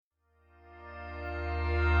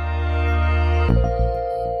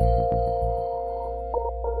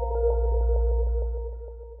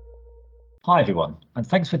Hi everyone, and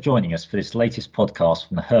thanks for joining us for this latest podcast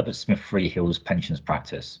from the Herbert Smith Freehills Pensions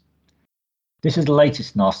Practice. This is the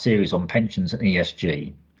latest in our series on pensions and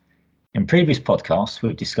ESG. In previous podcasts,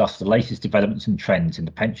 we've discussed the latest developments and trends in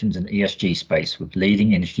the pensions and ESG space with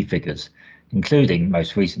leading industry figures, including,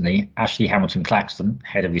 most recently, Ashley Hamilton-Claxton,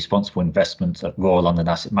 Head of Responsible Investment at Royal London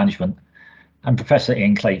Asset Management, and Professor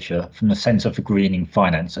Ian Claycher from the Centre for Greening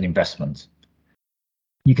Finance and Investment.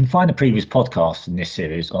 You can find the previous podcast in this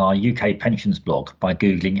series on our UK pensions blog by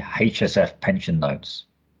Googling HSF Pension Notes.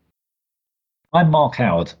 I'm Mark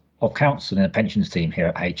Howard of Counsel in the pensions team here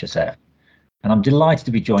at HSF, and I'm delighted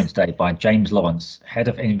to be joined today by James Lawrence, Head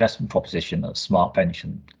of Investment Proposition at Smart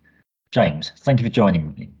Pension. James, thank you for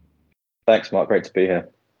joining me. Thanks, Mark. Great to be here.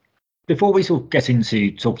 Before we sort of get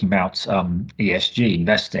into talking about ESG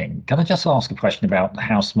investing, can I just ask a question about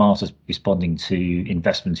how Smart is responding to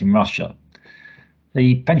investment in Russia?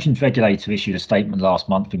 The pensions regulator issued a statement last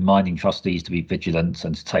month reminding trustees to be vigilant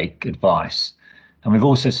and to take advice. And we've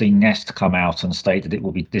also seen Nest come out and state that it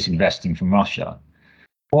will be disinvesting from Russia.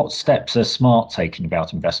 What steps are Smart taking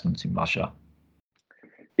about investments in Russia?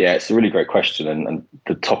 Yeah, it's a really great question. And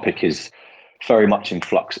the topic is very much in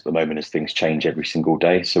flux at the moment as things change every single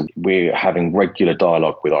day. So we're having regular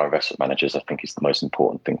dialogue with our investment managers, I think is the most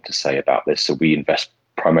important thing to say about this. So we invest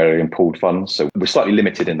primarily in pooled funds. So we're slightly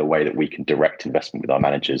limited in the way that we can direct investment with our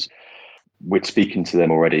managers. We're speaking to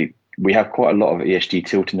them already. We have quite a lot of ESG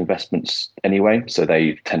tilted investments anyway. So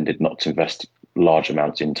they've tended not to invest large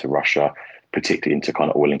amounts into Russia, particularly into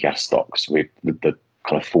kind of oil and gas stocks. The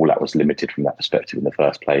kind of fallout was limited from that perspective in the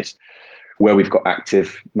first place. Where we've got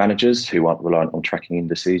active managers who aren't reliant on tracking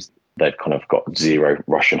indices, they've kind of got zero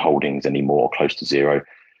Russian holdings anymore, close to zero.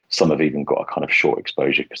 Some have even got a kind of short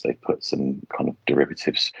exposure because they've put some kind of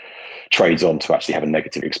derivatives trades on to actually have a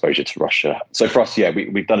negative exposure to Russia. So for us,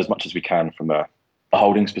 we've done as much as we can from a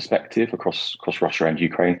holdings perspective across Russia and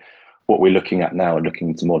Ukraine. What we're looking at now and looking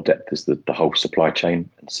into more depth is the whole supply chain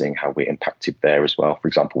and seeing how we're impacted there as well. For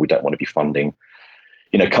example, we don't want to be funding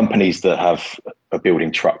companies that are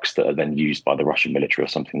building trucks that are then used by the Russian military or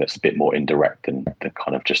something that's a bit more indirect than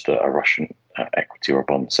kind of just a Russian equity or a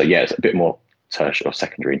bond. So it's a bit more tertiary or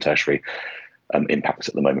secondary and tertiary impacts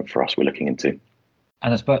at the moment for us we're looking into.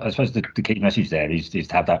 And I suppose the key message there is to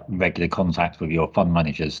have that regular contact with your fund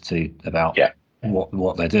managers about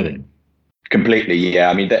what they're doing. Completely, yeah.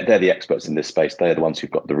 I mean, they're the experts in this space. They're the ones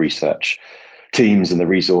who've got the research teams and the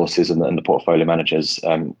resources and the portfolio managers.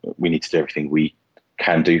 We need to do everything we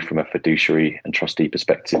can do from a fiduciary and trustee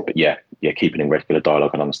perspective. But keeping in regular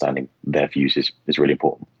dialogue and understanding their views is really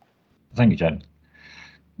important. Thank you, James.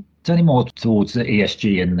 Turning more towards the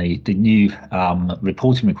ESG and the new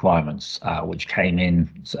reporting requirements, which came in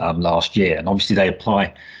last year, and obviously they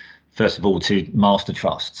apply first of all to master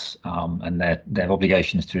trusts and their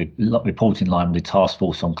obligations to report in line with the Task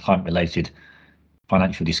Force on Climate-related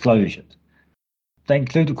Financial Disclosures. They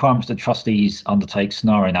include requirements that trustees undertake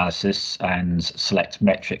scenario analysis and select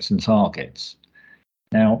metrics and targets.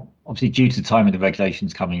 Now, obviously, due to the time of the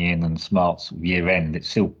regulations coming in and Smart's year end, it's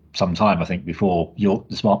still some time, I think, before the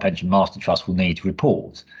Smart Pension Master Trust will need to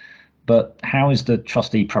report. But how is the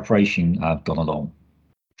trustee preparation gone along?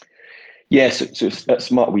 Yes, so at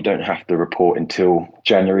Smart, we don't have to report until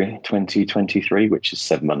January 2023, which is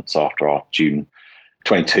 7 months after our June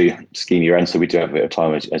 22 scheme year end. So we do have a bit of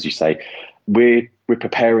time, as you say. We're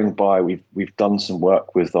preparing we've done some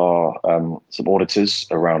work with our some auditors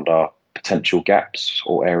around our potential gaps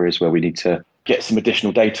or areas where we need to get some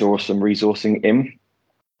additional data or some resourcing in.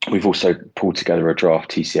 We've also pulled together a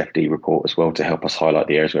draft TCFD report as well to help us highlight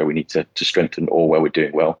the areas where we need to strengthen or where we're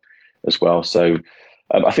doing well as well. So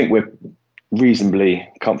I think we're reasonably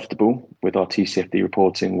comfortable with our TCFD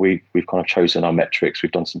reporting. We've kind of chosen our metrics.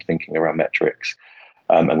 We've done some thinking around metrics.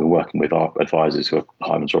 And we're working with our advisors who are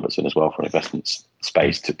Hymans Robertson as well for an investment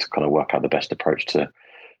space to kind of work out the best approach to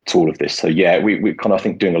all of this. So we kind of, I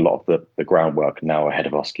think, doing a lot of the groundwork now ahead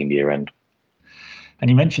of our scheme year end. And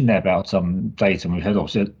you mentioned there about data, and we've heard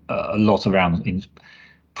also a lot around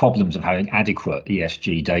problems of having adequate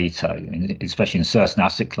ESG data, especially in certain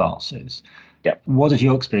asset classes. Yeah. What has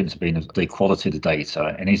your experience been of the quality of the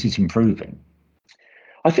data, and is it improving?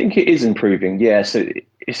 I think it is improving, yeah. So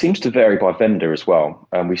it seems to vary by vendor as well.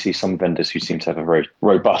 We see some vendors who seem to have a very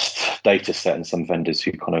robust data set and some vendors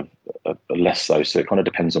who kind of are less so. So it kind of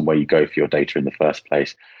depends on where you go for your data in the first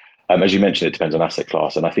place. As you mentioned, it depends on asset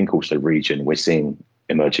class. And I think also region. We're seeing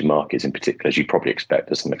emerging markets in particular, as you probably expect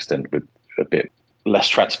to some extent, with a bit less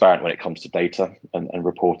transparent when it comes to data and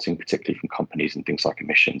reporting, particularly from companies and things like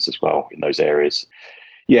emissions as well in those areas.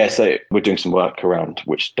 Yeah, so we're doing some work around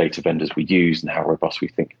which data vendors we use and how robust we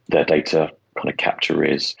think their data kind of capture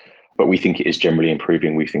is. But we think it is generally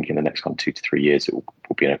improving. We think in the next 2 to 3 years, it will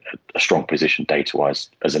be in a strong position data-wise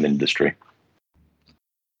as an industry.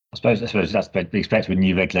 I suppose that's to be expected with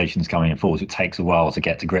new regulations coming in force. It takes a while to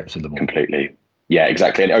get to grips with them all. Completely. Yeah,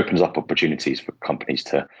 exactly. And it opens up opportunities for companies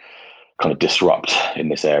to kind of disrupt in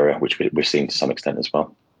this area, which we're seeing to some extent as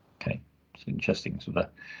well. Okay, it's interesting. So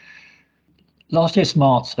last year,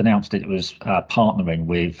 Smart announced it was partnering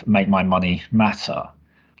with Make My Money Matter.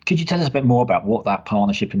 Could you tell us a bit more about what that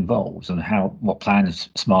partnership involves and what plans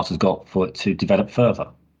Smart has got for it to develop further?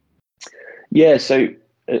 Yeah, so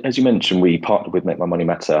as you mentioned, we partnered with Make My Money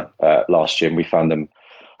Matter last year, and we found them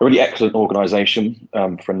a really excellent organisation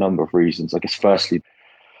for a number of reasons. I guess firstly,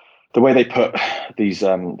 the way they put these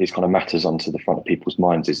kind of matters onto the front of people's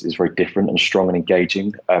minds is very different and strong and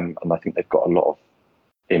engaging. And I think they've got a lot of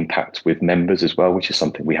impact with members as well, which is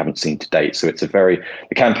something we haven't seen to date. So it's the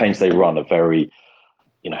campaigns they run are very,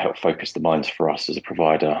 help focus the minds for us as a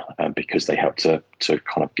provider, because they help to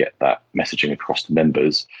kind of get that messaging across to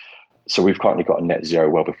members. So we've currently got a net zero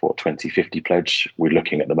well before 2050 pledge. We're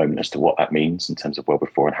looking at the moment as to what that means in terms of well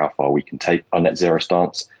before and how far we can take our net zero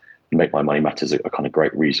stance. Make My Money Matters a kind of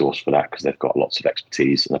great resource for that, because they've got lots of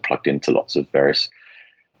expertise and they're plugged into lots of various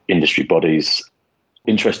industry bodies.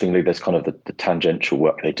 Interestingly, there's kind of the tangential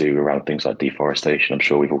work they do around things like deforestation. I'm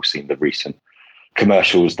sure we've all seen the recent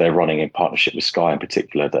commercials they're running in partnership with Sky in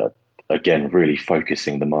particular, that again really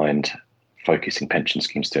focusing the mind, focusing pension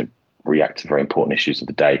schemes to react to very important issues of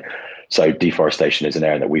the day. So deforestation is an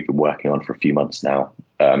area that we've been working on for a few months now,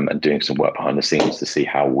 and doing some work behind the scenes to see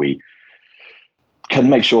how we can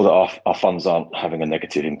make sure that our funds aren't having a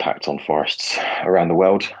negative impact on forests around the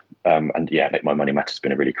world. And yeah, Make My Money Matter has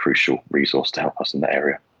been a really crucial resource to help us in that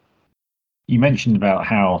area. You mentioned about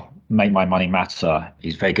how Make My Money Matter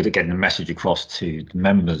is very good at getting the message across to the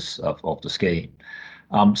members of the scheme.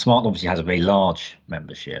 Smart obviously has a very large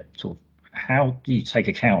membership. So how do you take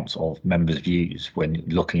account of members' views when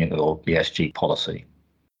looking at your ESG policy?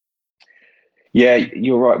 Yeah,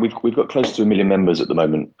 you're right. We've got close to 1 million members at the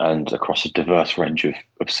moment, and across a diverse range of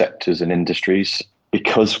sectors and industries.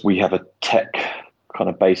 Because we have a tech kind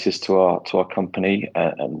of basis to our company,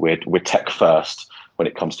 and we're tech first when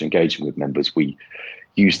it comes to engaging with members, we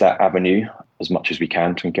use that avenue as much as we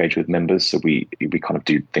can to engage with members. So we kind of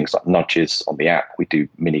do things like nudges on the app. We do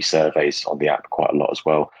mini surveys on the app quite a lot as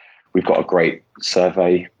well. We've got a great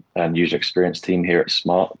survey and user experience team here at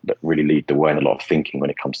Smart that really lead the way in a lot of thinking when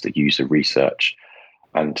it comes to user research,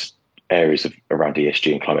 and areas around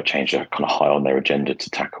ESG and climate change are kind of high on their agenda to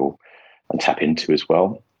tackle and tap into as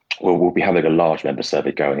well. We'll be having a large member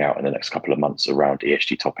survey going out in the next couple of months around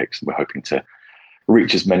ESG topics, and we're hoping to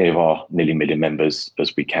reach as many of our nearly 1 million members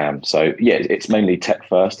as we can. So yeah, it's mainly tech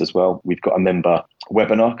first as well. We've got a member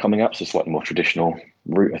webinar coming up, so slightly more traditional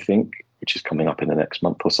route, I think, which is coming up in the next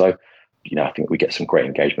month or so. I think we get some great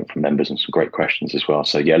engagement from members and some great questions as well.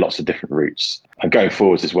 So yeah, lots of different routes. And going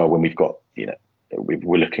forwards as well, when we've got,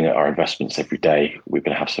 we're looking at our investments every day, we're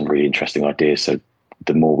going to have some really interesting ideas. So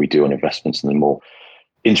the more we do on investments and the more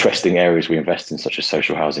interesting areas we invest in, such as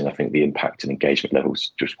social housing, I think the impact and engagement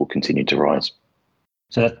levels just will continue to rise.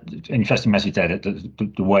 So that's an interesting message there,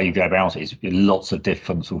 that the way you go about it is lots of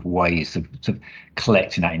different sort of ways of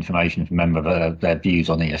collecting that information from members, their views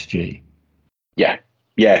on ESG.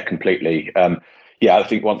 Yeah, completely. I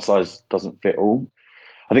think one size doesn't fit all.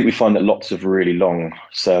 I think we find that lots of really long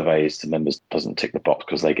surveys to members doesn't tick the box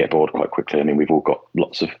because they get bored quite quickly. I mean, we've all got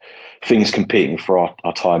lots of things competing for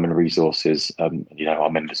our time and resources. Our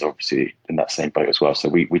members are obviously in that same boat as well. So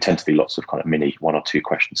we tend to do lots of kind of mini 1 or 2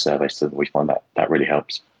 question surveys, so we find that really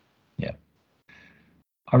helps. Yeah.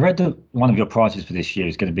 I read that one of your prizes for this year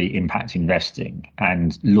is going to be impact investing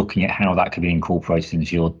and looking at how that could be incorporated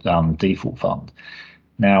into your default fund.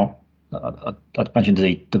 Now, I'd imagine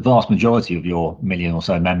the vast majority of your 1 million or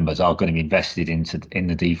so members are going to be invested in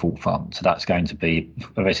the default fund. So that's going to be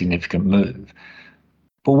a very significant move.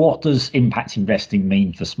 But what does impact investing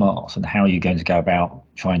mean for Smart, and how are you going to go about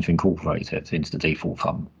trying to incorporate it into the default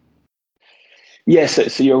fund? Yes,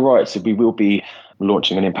 so you're right. So we will be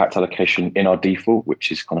launching an impact allocation in our default,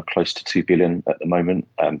 which is kind of close to 2 billion at the moment.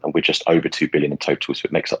 And we're just over 2 billion in total. So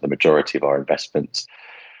it makes up the majority of our investments.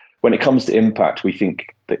 When it comes to impact, we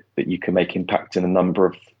think that you can make impact in a number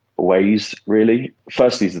of ways, really.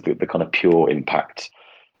 Firstly, is the kind of pure impact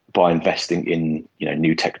by investing in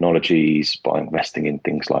new technologies, by investing in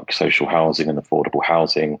things like social housing and affordable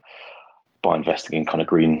housing, by investing in kind of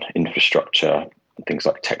green infrastructure and things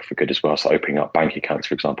like tech for good as well. So opening up bank accounts,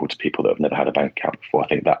 for example, to people that have never had a bank account before. I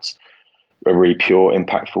think that's a really pure,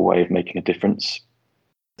 impactful way of making a difference.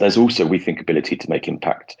 There's also, we think, ability to make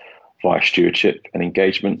impact via stewardship and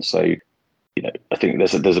engagement. So I think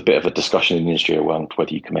there's a bit of a discussion in the industry around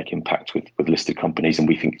whether you can make impact with listed companies, and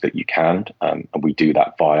we think that you can, and we do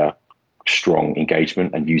that via strong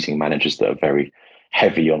engagement and using managers that are very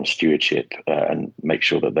heavy on stewardship and make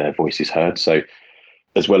sure that their voice is heard. So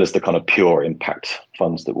as well as the kind of pure impact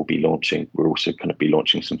funds that we'll be launching, we're also going to be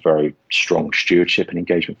launching some very strong stewardship and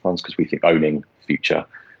engagement funds, because we think owning future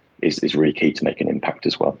is really key to make an impact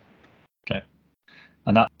as well. Okay.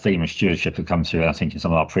 And that theme of stewardship has come through, I think, in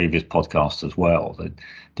some of our previous podcasts as well, that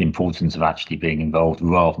the importance of actually being involved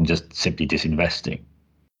rather than just simply disinvesting.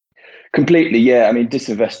 Completely, yeah. I mean,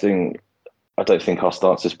 disinvesting, I don't think our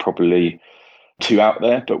stance is probably too out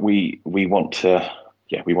there, but we want to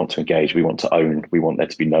engage, we want to own, we want there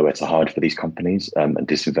to be nowhere to hide for these companies, and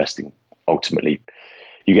disinvesting, ultimately,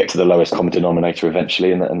 you get to the lowest common denominator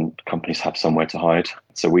eventually, and companies have somewhere to hide.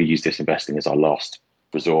 So we use disinvesting as our last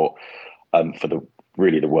resort for the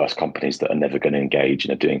worst companies that are never going to engage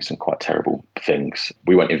and are doing some quite terrible things.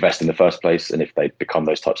 We won't invest in the first place, and if they become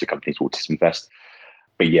those types of companies, we'll disinvest.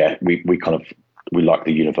 But yeah, we like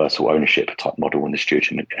the universal ownership type model and the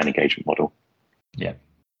stewardship and engagement model. Yeah.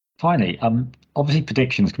 Finally, obviously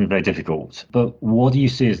predictions can be very difficult, but what do you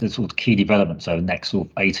see as the sort of key developments over the next sort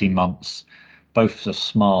of 18 months, both for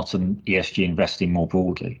smart and ESG investing more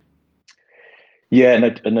broadly?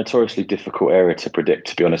 Yeah, a notoriously difficult area to predict,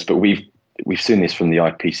 to be honest, but we've seen this from the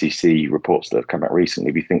IPCC reports that have come out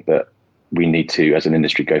recently. We think that we need to, as an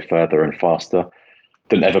industry, go further and faster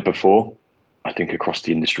than ever before. I think across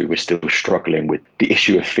the industry, we're still struggling with the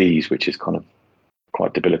issue of fees, which is kind of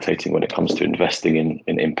quite debilitating when it comes to investing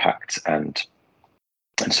in impact and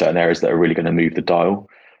certain areas that are really going to move the dial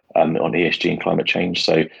on ESG and climate change.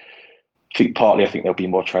 So I think there'll be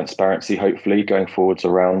more transparency, hopefully, going forwards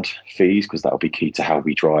around fees, because that'll be key to how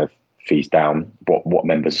we drive fees down, what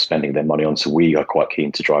members are spending their money on. So we are quite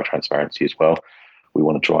keen to drive transparency as well. We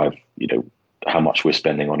want to drive, how much we're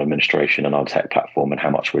spending on administration and our tech platform and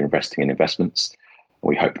how much we're investing in investments.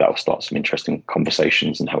 We hope that will start some interesting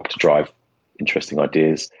conversations and help to drive interesting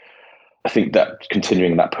ideas. I think that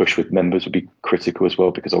continuing that push with members would be critical as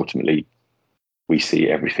well, because ultimately we see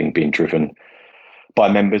everything being driven by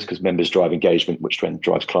members, because members drive engagement, which then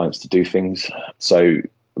drives clients to do things. So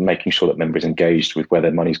making sure that members engaged with where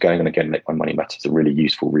their money's going, and again, Make My Money Matters is a really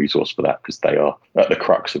useful resource for that, because they are at the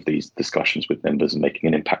crux of these discussions with members and making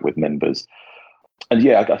an impact with members. And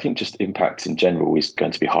yeah, I think just impact in general is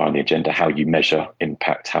going to be high on the agenda. How you measure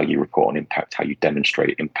impact, how you report on impact, how you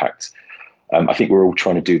demonstrate impact. I think we're all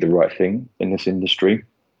trying to do the right thing in this industry.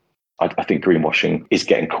 I think greenwashing is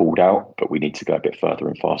getting called out, but we need to go a bit further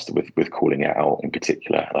and faster with calling it out in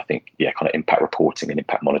particular. And I think, kind of impact reporting and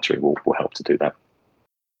impact monitoring will help to do that.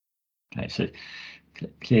 Okay, so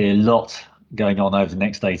clearly a lot going on over the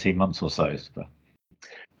next 18 months or so.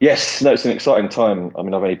 Yes, no, it's an exciting time. I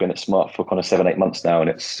mean, I've only been at Smart for kind of 7-8 months now, and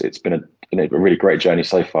it's been a really great journey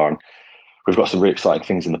so far. And we've got some really exciting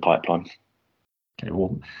things in the pipeline. Okay,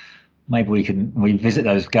 well, maybe we can revisit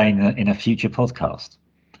those again in a future podcast.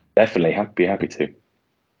 Definitely, be happy to.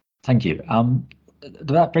 Thank you.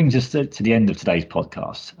 That brings us to the end of today's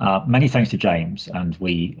podcast. Many thanks to James, and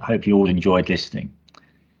we hope you all enjoyed listening.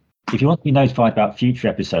 If you want to be notified about future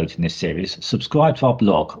episodes in this series, subscribe to our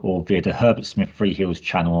blog or via the Herbert Smith Freehills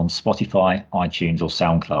channel on Spotify, iTunes or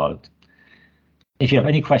SoundCloud. If you have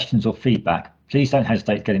any questions or feedback, please don't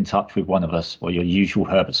hesitate to get in touch with one of us or your usual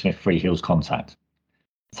Herbert Smith Freehills contact.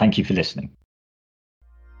 Thank you for listening.